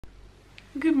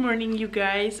Good morning, you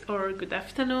guys, or good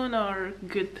afternoon, or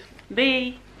good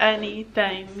day,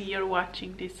 anytime you're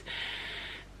watching this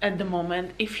at the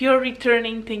moment. If you're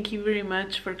returning, thank you very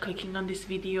much for clicking on this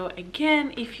video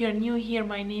again. If you're new here,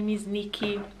 my name is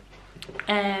Nikki,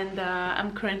 and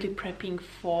I'm currently prepping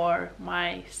for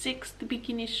my 6th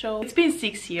bikini show. It's been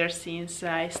 6 years since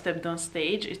I stepped on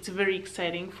stage. It's very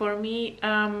exciting for me.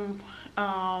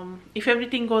 If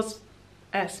everything goes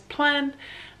as planned,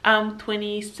 I'm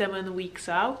 27 weeks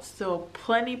out, so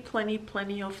plenty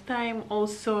of time.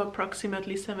 Also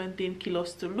approximately 17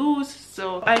 kilos to lose.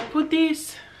 So I put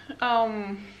this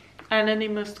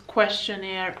anonymous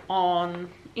questionnaire on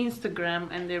Instagram,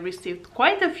 and they received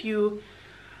quite a few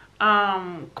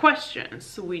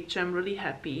questions, which I'm really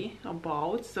happy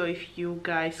about. So if you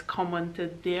guys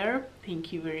commented there,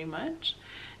 thank you very much.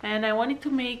 And I wanted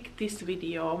to make this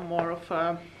video more of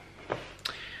a,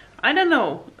 I don't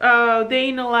know, day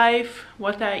in a life,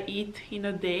 what I eat in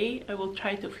a day. I will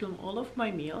try to film all of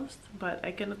my meals, but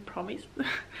I cannot promise.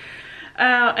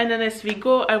 And then as we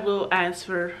go, I will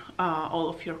answer all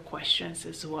of your questions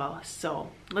as well.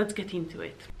 So let's get into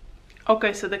it.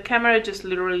 Okay, so the camera just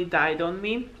literally died on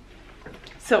me.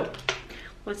 So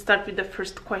let's start with the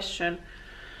first question.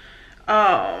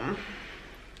 Who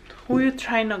you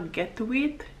trying to get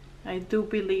with? I do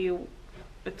believe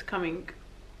it's coming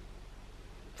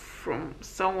from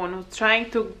someone who's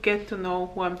trying to get to know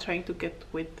who I'm trying to get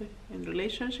with in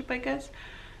relationship, I guess.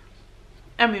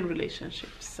 I'm in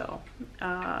relationships, so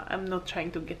I'm not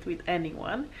trying to get with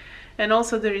anyone. And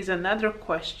also there is another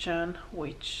question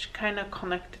which kind of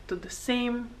connected to the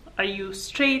same. Are you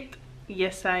straight?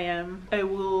 Yes, I am. I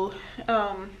will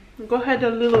go ahead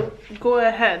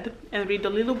and read a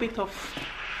little bit of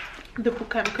the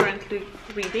book I'm currently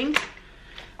reading.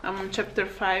 I'm on chapter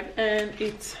 5, and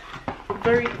it's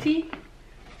Verity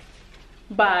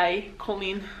by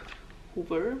Colleen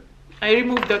Hoover. I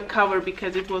removed the cover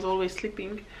because it was always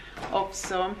slipping off.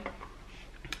 So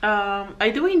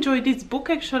I do enjoy this book.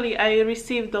 Actually, I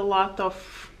received a lot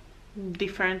of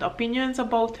different opinions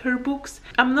about her books.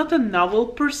 I'm not a novel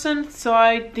person, so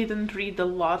I didn't read a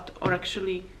lot, or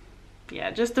actually,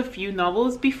 yeah, just a few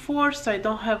novels before, so I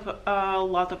don't have a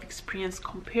lot of experience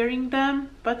comparing them,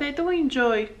 but I do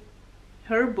enjoy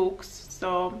her books.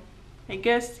 So I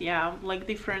guess, yeah, like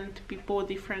different people,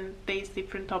 different tastes,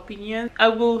 different opinions. I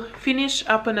will finish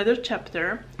up another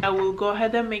chapter. I will go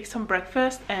ahead and make some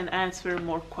breakfast and answer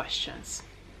more questions.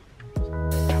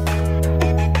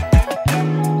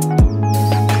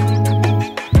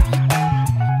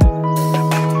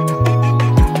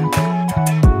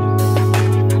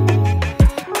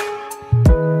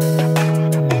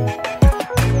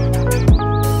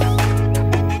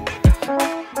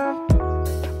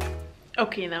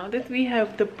 Okay, now that we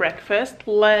have the breakfast,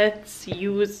 let's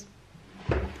use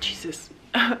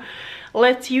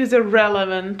let's use a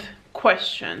relevant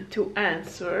question to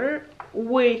answer,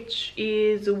 which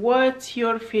is, what's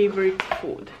your favorite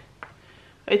food?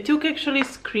 I took actually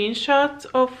screenshots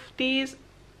of these,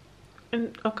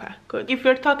 and okay, good. If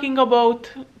you're talking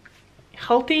about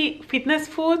healthy fitness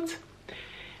foods,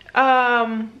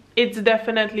 it's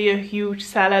definitely a huge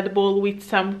salad bowl with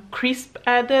some crisp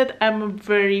added. I'm a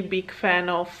very big fan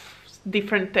of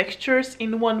different textures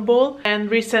in one bowl, and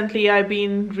recently I've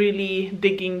been really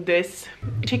digging this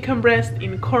chicken breast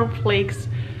in cornflakes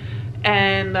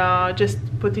and just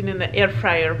put it in the air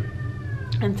fryer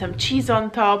and some cheese on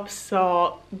top.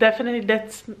 So definitely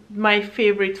that's my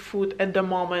favorite food at the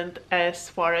moment as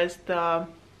far as the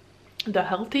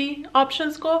healthy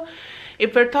options go.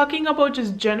 If we're talking about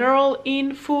just general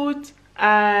in food,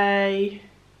 I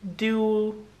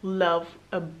do love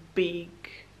a big,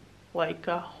 like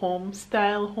a home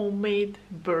style homemade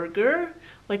burger,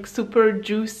 like super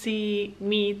juicy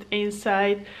meat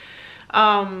inside,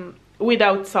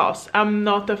 without sauce. I'm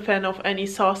not a fan of any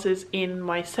sauces in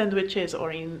my sandwiches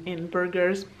or in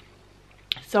burgers.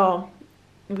 So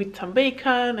with some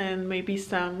bacon and maybe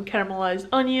some caramelized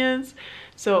onions.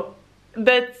 So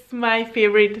that's my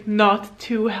favorite not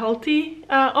too healthy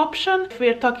option. If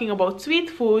we're talking about sweet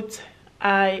foods,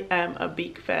 I am a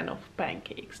big fan of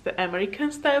pancakes. The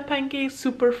American style pancakes,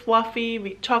 super fluffy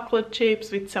with chocolate chips,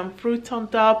 with some fruits on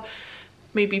top,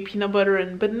 maybe peanut butter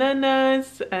and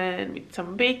bananas, and with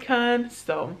some bacon.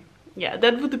 So yeah,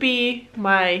 that would be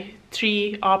my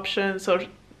 3 options, or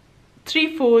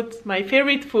 3 foods, my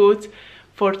favorite foods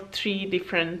for 3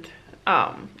 different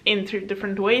in 3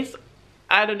 different ways.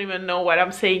 I don't even know what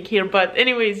I'm saying here, but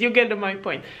anyways, you get my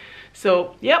point.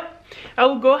 So yep, I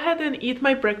will go ahead and eat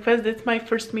my breakfast. That's my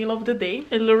first meal of the day.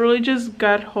 I literally just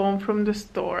got home from the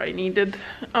store. I needed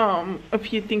a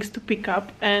few things to pick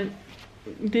up, and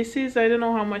this is, I don't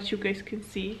know how much you guys can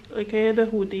see. Like, I had a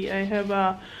hoodie, I have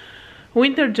a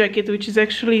winter jacket, which is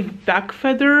actually duck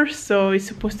feather, so it's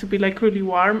supposed to be like really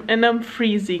warm, and I'm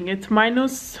freezing. It's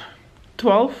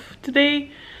 -12 today,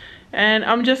 and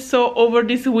I'm just so over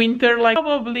this winter. Like,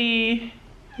 probably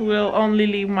will only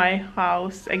leave my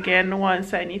house again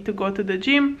once I need to go to the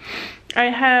gym. I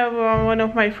have one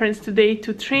of my friends today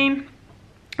to train.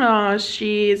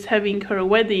 She is having her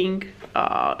wedding,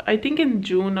 I think in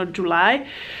June or July,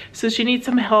 so she needs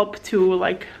some help to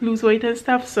like lose weight and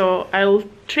stuff. So I'll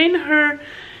train her,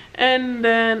 and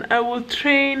then I will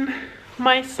train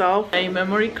myself. My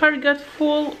memory card got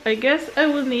full. I guess I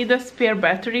will need a spare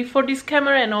battery for this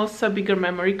camera, and also a bigger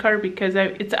memory card, because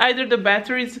it's either the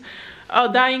batteries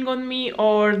dying on me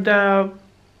or the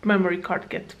memory card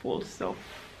gets full. So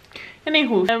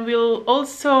anywho, I will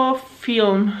also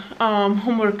film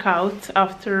home workout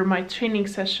after my training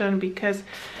session, because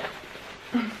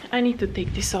I need to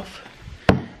take this off.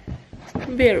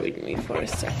 Bear with me for a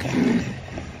second.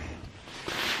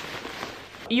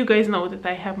 You guys know that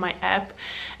I have my app,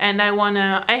 and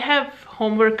I have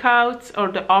home workouts, or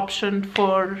the option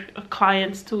for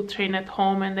clients to train at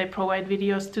home, and I provide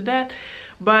videos to that.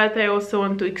 But I also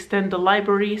want to extend the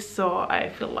library, so I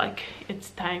feel like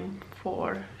it's time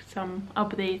for some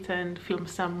update and film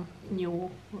some new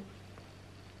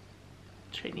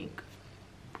training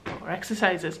or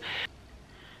exercises.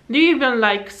 Do you even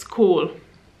like school?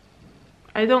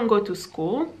 I don't go to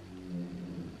school.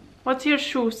 What's your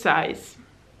shoe size?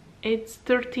 It's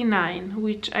 39,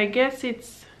 which I guess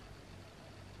it's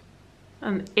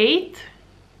an 8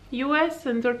 US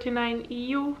and 39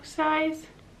 EU size.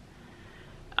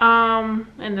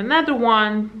 And another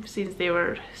one, since they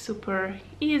were super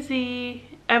easy.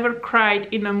 Ever cried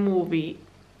in a movie?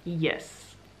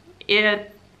 Yes.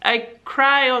 I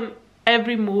cry on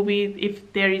every movie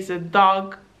if there is a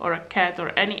dog or a cat or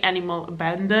any animal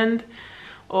abandoned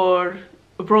or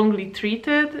wrongly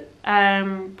treated.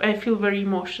 I feel very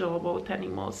emotional about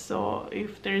animals, so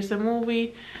if there is a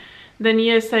movie, then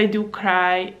yes, I do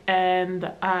cry.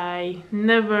 And I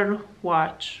never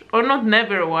watch, or not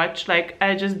never watch, like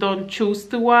I just don't choose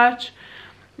to watch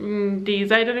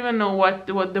these. I don't even know what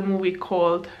the movie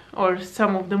called, or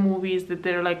some of the movies that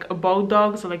they're like about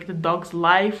dogs, or like the dog's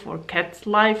life or cat's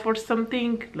life or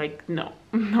something. Like, no,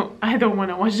 I don't want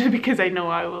to watch it, because I know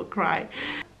I will cry.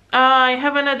 I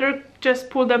have another just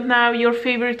pulled up now. Your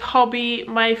favorite hobby?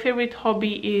 My favorite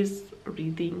hobby is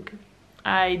reading.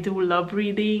 I do love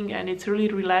reading, and it's really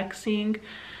relaxing,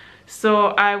 so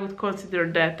I would consider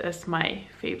that as my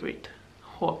favorite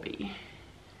hobby.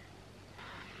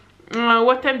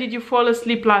 What time did you fall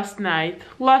asleep last night?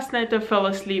 Last night I fell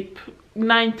asleep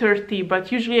 9:30,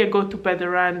 but usually I go to bed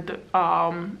around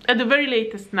at the very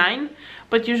latest 9,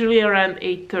 but usually around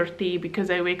 8:30, because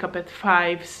I wake up at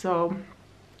 5. So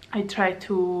I try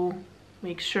to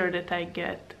make sure that I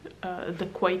get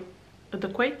adequate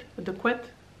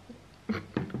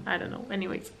I don't know,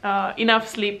 anyways, enough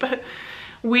sleep,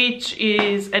 which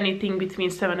is anything between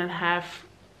 7.5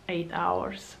 8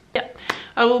 hours. Yeah,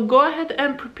 I will go ahead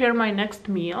and prepare my next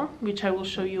meal, which I will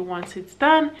show you once it's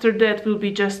done. After that will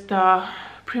be just a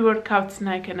pre-workout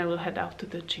snack, and I will head out to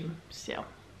the gym. So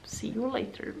see you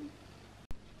later.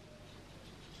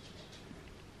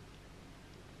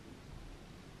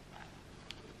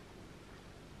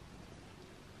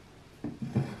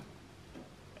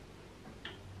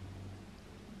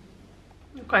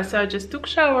 Okay, so I just took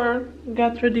shower,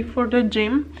 got ready for the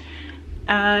gym.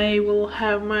 I will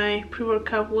have my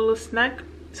pre-workout little snack.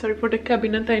 Sorry for the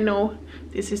cabinet, I know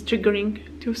this is triggering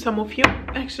to some of you.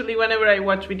 Actually, whenever I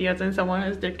watch videos and someone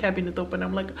has their cabinet open,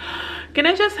 I'm like, can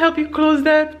I just help you close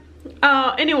that?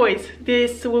 Anyways,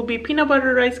 this will be peanut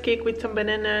butter rice cake with some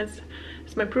bananas.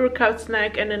 It's my pre-workout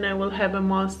snack, and then I will have a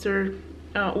Monster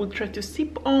Ultra to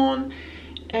sip on.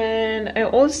 And I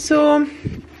also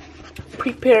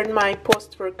prepared my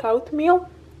post-workout meal,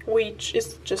 which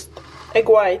is just egg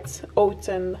whites, oats,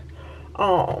 and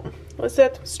what's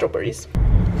that? Strawberries.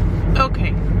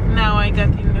 Okay, now I got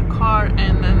in the car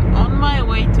and then on my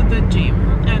way to the gym,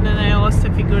 and then I also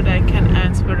figured I can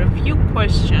answer a few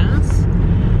questions.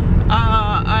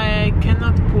 I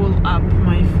cannot pull up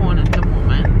my phone at the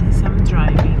moment as I'm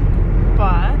driving,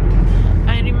 but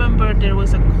I remember there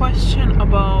was a question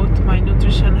about my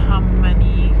nutrition, how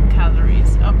many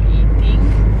calories I'm eating,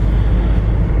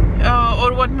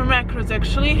 or what my macros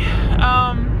actually.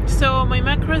 So my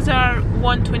macros are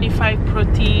 125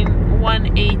 protein,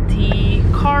 180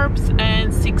 carbs,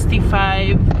 and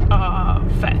 65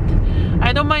 fat.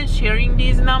 I don't mind sharing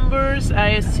these numbers. I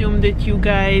assume that you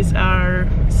guys are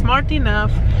smart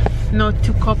enough not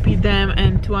to copy them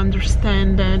and to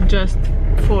understand that just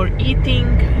for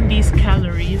eating these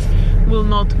calories will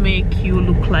not make you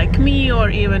look like me, or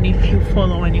even if you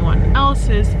follow anyone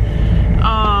else's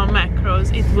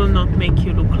macros, it will not make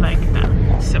you look like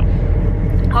them. So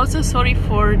also sorry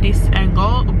for this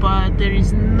angle, but there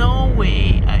is no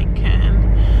way I can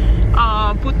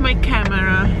put my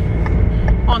camera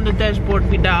on the dashboard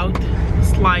without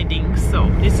sliding, so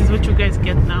this is what you guys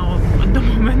get now at the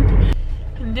moment.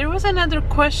 And there was another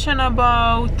question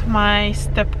about my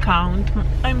step count.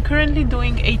 I'm currently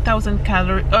doing 8,000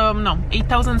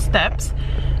 steps.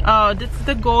 That's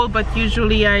the goal, but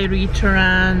usually I reach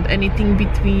around anything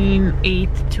between 8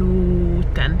 to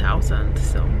 10,000.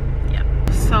 So yeah.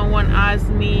 Someone asked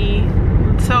me,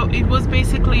 so it was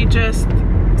basically just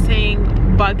saying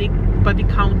body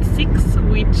count 6,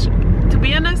 which to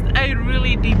be honest I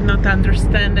really did not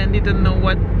understand and didn't know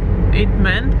what it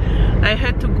meant. I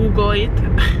had to Google it.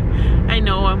 I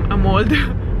know I'm old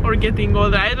or getting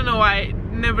older. I don't know, I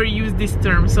never use this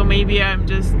term, so maybe I'm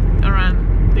just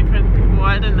around different people,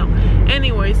 I don't know.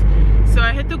 Anyways, so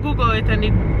I had to Google it, and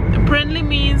it apparently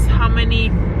means how many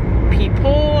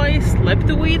people I slept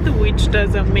with, which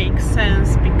doesn't make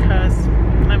sense because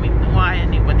I mean, why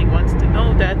anybody wants to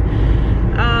know that?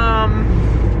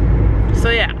 So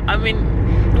yeah, I mean,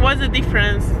 what's the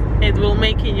difference it will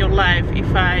make in your life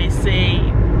if I say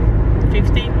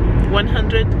 50,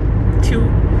 100, 2,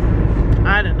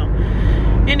 I don't know.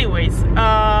 Anyways,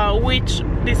 which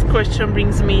this question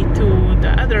brings me to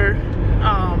the other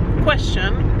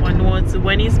question. One was,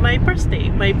 when is my birthday?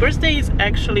 My birthday is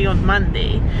actually on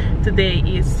Monday. Today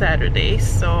is Saturday,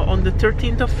 so on the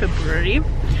 13th of February,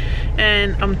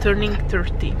 and I'm turning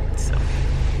 30, so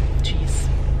jeez,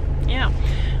 yeah.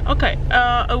 Okay,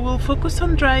 I will focus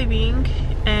on driving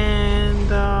and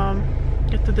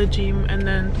get to the gym and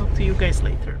then talk to you guys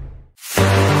later.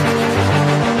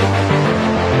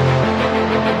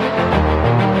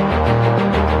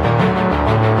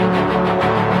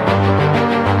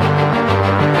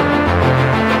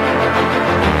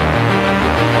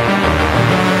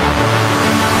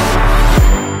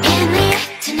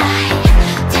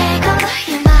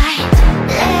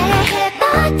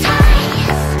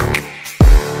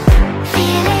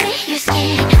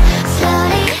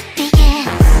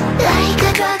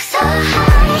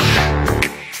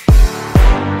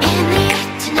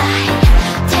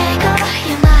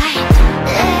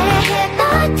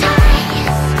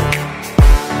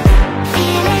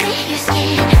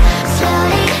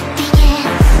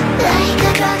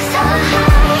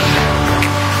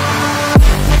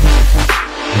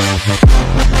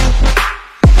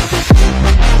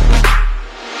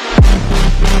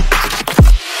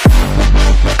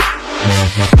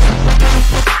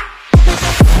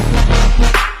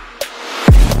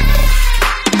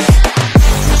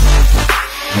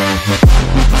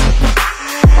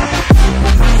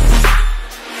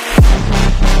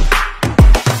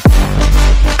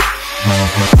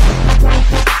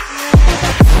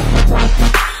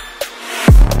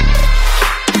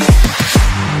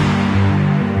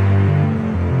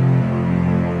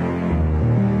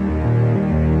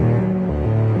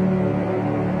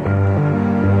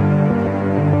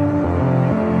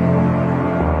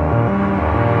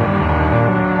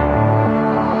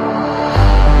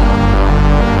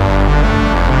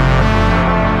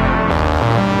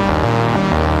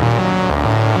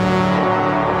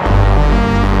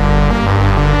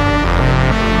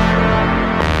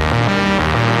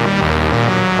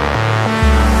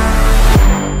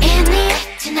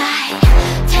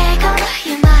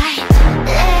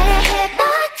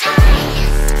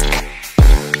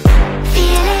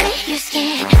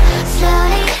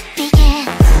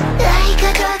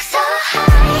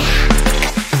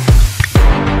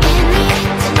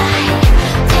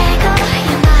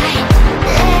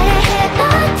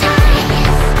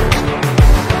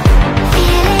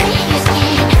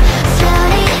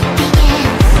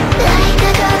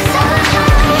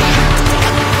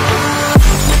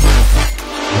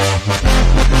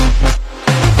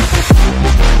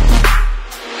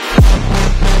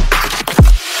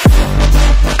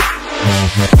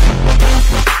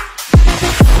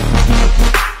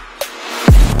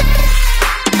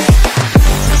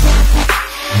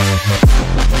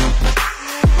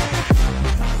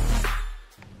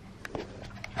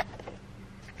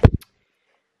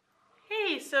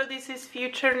 So this is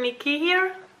future Nikki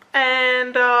here,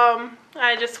 and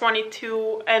I just wanted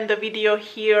to end the video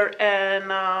here and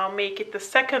make it the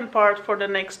second part for the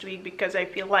next week, because I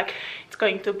feel like it's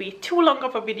going to be too long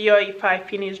of a video if I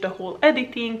finish the whole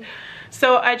editing.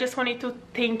 So I just wanted to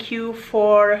thank you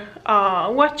for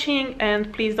watching,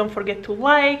 and please don't forget to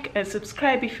like and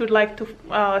subscribe if you'd like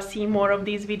to see more of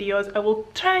these videos. I will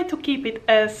try to keep it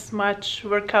as much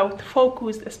workout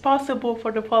focused as possible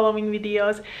for the following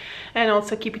videos, and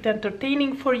also keep it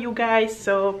entertaining for you guys.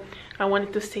 So I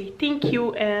wanted to say thank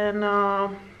you,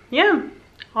 and yeah,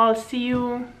 I'll see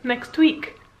you next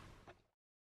week.